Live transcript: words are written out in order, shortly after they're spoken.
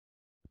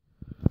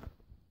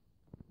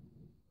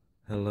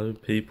Hello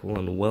people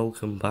and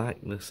welcome back.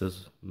 This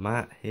is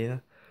Matt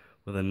here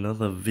with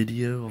another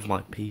video of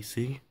my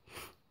PC.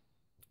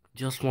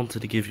 Just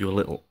wanted to give you a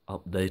little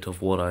update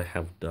of what I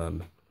have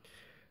done.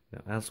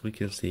 Now as we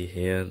can see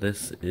here,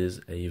 this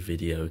is a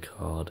video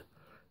card.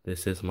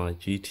 This is my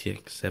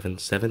GTX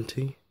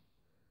 770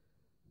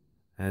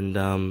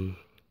 and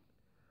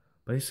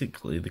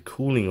basically the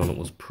cooling on it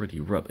was pretty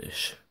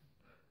rubbish.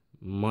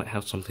 Might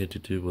have something to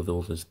do with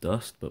all this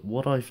dust, but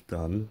what I've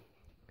done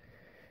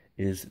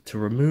is to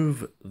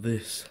remove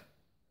this,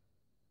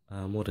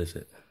 what is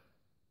it?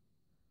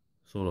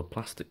 Sort of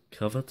plastic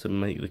cover to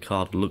make the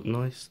card look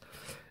nice.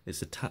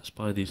 It's attached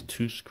by these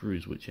two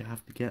screws which you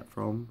have to get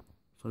from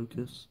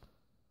Focus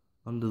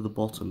under the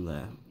bottom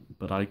there.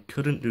 But I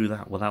couldn't do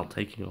that without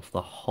taking off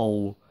the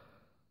whole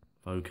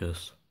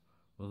Focus,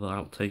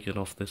 without taking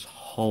off this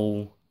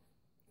whole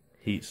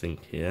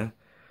heatsink here.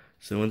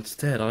 So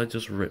instead I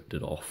just ripped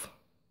it off,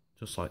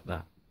 just like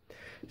that.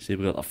 See,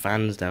 we've got the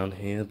fans down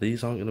here.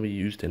 These aren't going to be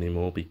used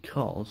anymore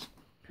because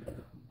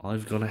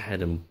I've gone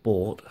ahead and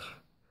bought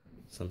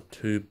some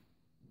some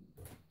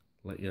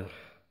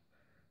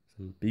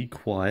Be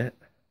Quiet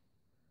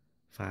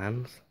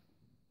fans,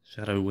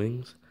 Shadow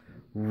Wings.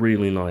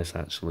 Really nice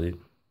actually.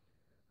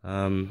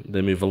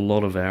 They move a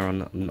lot of air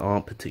and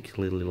aren't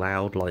particularly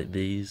loud like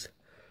these.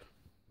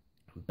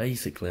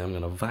 Basically, I'm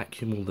going to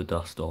vacuum all the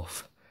dust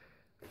off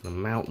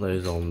and mount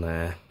those on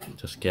there.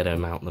 Just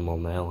mount them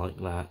on there like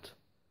that.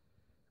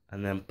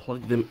 And then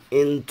plug them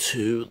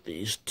into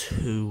these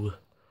two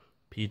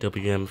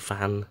PWM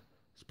fan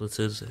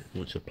splitters,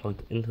 which are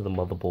plugged into the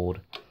motherboard,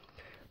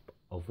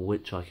 of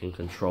which I can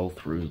control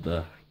through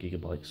the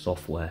Gigabyte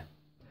software.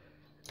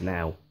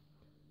 Now,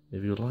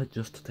 if you'd like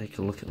just to take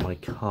a look at my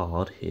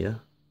card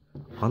here,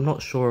 I'm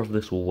not sure if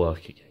this will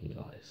work again,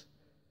 guys.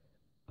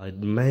 I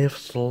may have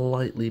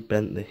slightly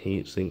bent the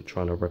heatsink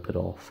trying to rip it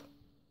off.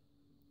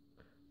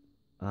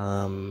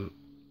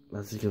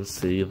 As you can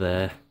see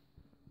there,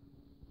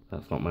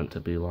 that's not meant to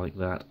be like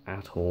that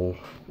at all.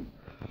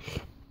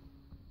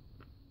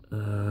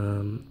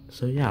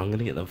 So yeah, I'm going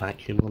to get the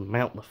vacuum on,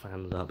 mount the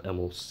fans up, and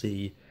we'll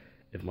see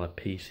if my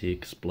PC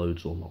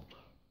explodes or not.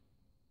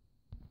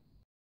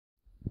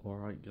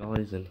 Alright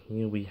guys, and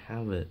here we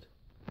have it.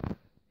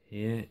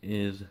 Here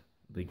is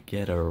the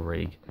ghetto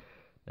rig.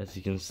 As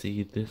you can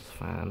see, this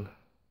fan,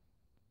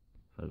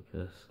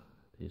 Focus,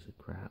 piece of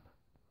crap.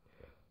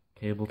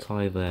 Cable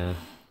tie there,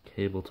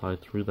 cable tie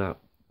through the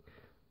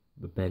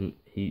bent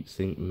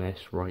heatsink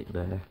mesh right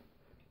there.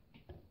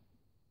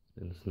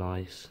 It's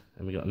nice.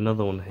 And we got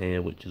another one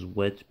here which is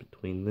wedged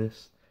between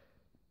this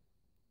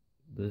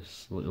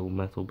little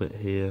metal bit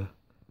here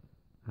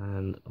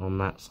and on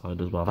that side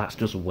as well. That's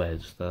just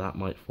wedged, so that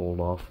might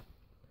fall off.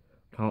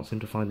 Can't seem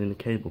to find any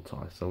cable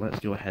tie, so let's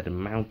go ahead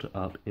and mount it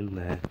up in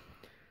there.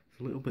 It's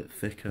a little bit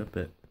thicker,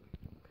 but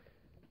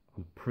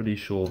I'm pretty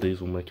sure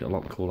these will make it a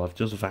lot cooler. I've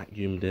just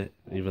vacuumed it,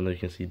 even though you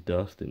can see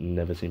dust, it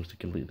never seems to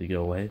completely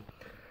go away.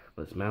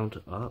 Let's mount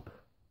it up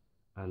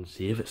and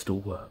see if it still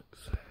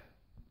works.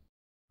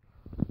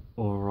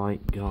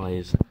 Alright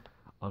guys,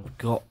 I've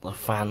got the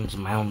fans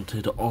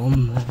mounted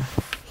on there.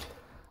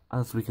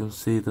 As we can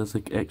see, there's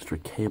an extra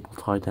cable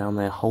tie down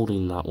there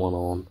holding that one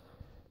on.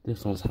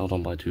 This one's held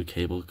on by two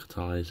cable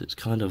ties. It's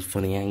kind of a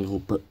funny angle,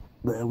 but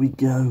there we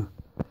go.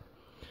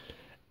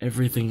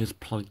 Everything is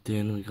plugged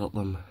in. We got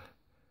them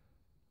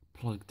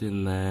plugged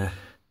in there.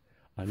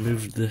 I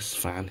moved this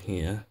fan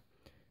here.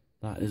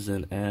 That is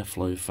an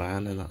airflow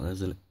fan, and that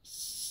is a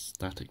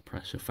static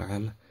pressure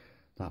fan.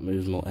 That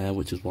moves more air,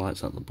 which is why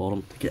it's at the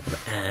bottom, to get the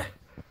air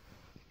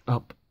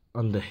up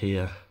under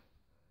here.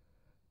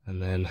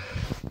 And then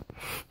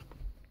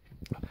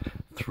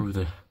through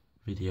the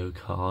video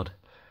card.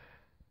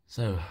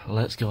 So,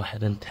 let's go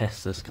ahead and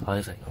test this,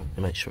 guys. Hang on, let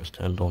me make sure it's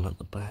turned on at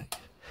the back.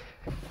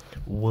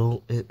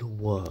 Will it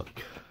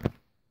work?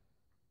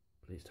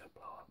 Please don't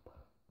blow up.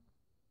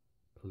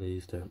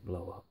 Please don't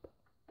blow up.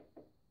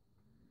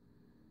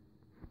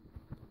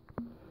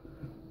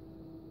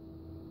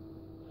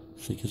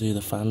 So you can see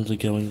the fans are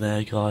going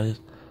there, guys.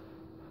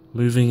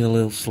 Moving a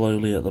little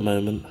slowly at the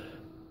moment.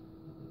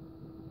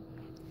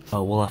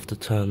 Oh, we'll have to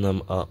turn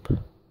them up.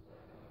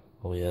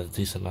 Oh yeah, there's a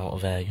decent amount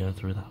of air going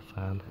through that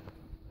fan.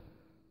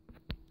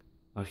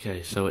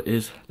 Okay, so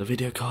the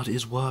video card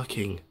is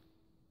working.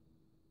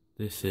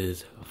 This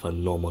is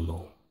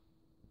phenomenal.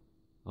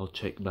 I'll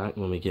check back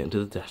when we get into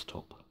the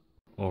desktop.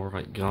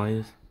 Alright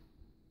guys.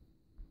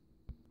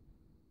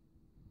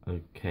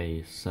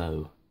 Okay,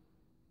 so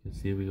you can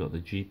see we got the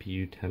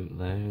GPU temp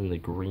there in the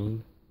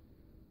green.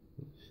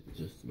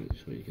 Just to make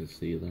sure you can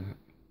see that.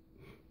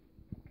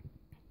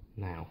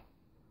 Now,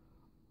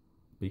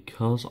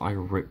 because I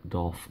ripped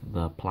off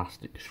the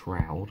plastic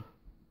shroud,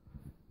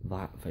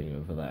 that thing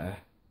over there,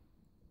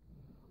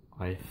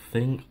 I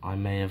think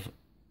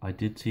I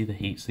did see the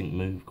heatsink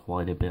move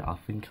quite a bit. I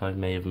think I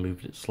may have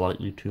moved it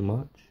slightly too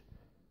much.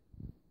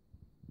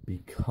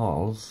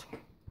 Because,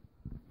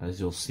 as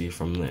you'll see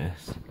from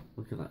this,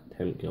 look at that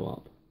temp go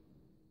up.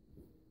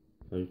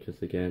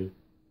 Focus again.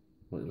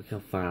 Look how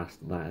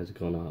fast that has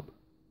gone up.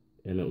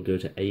 and it'll go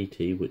to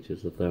 80, which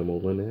is the thermal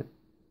limit.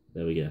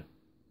 There we go.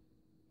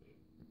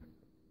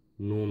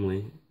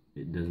 Normally,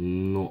 it does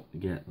not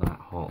get that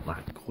hot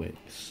that quick,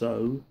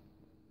 so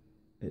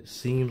it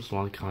seems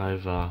like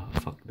I've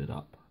fucked it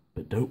up.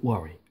 But don't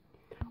worry,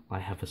 I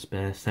have a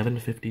spare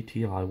 750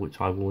 Ti which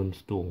I will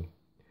install.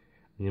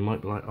 And you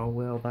might be like, oh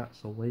well,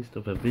 that's a waste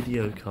of a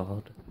video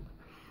card.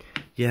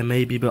 Yeah,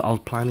 maybe, but I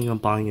was planning on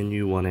buying a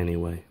new one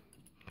anyway.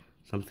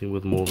 Something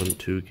with more than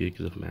 2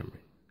 gigs of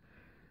memory.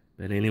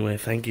 But anyway,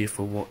 thank you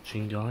for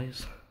watching,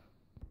 guys.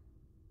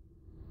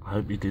 I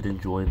hope you did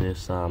enjoy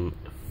this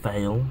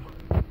fail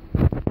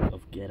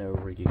of ghetto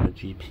rigging a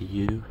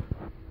GPU.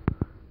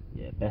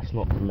 Yeah, best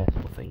not to mess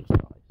with things,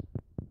 guys.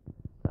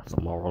 That's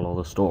the moral of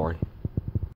the story.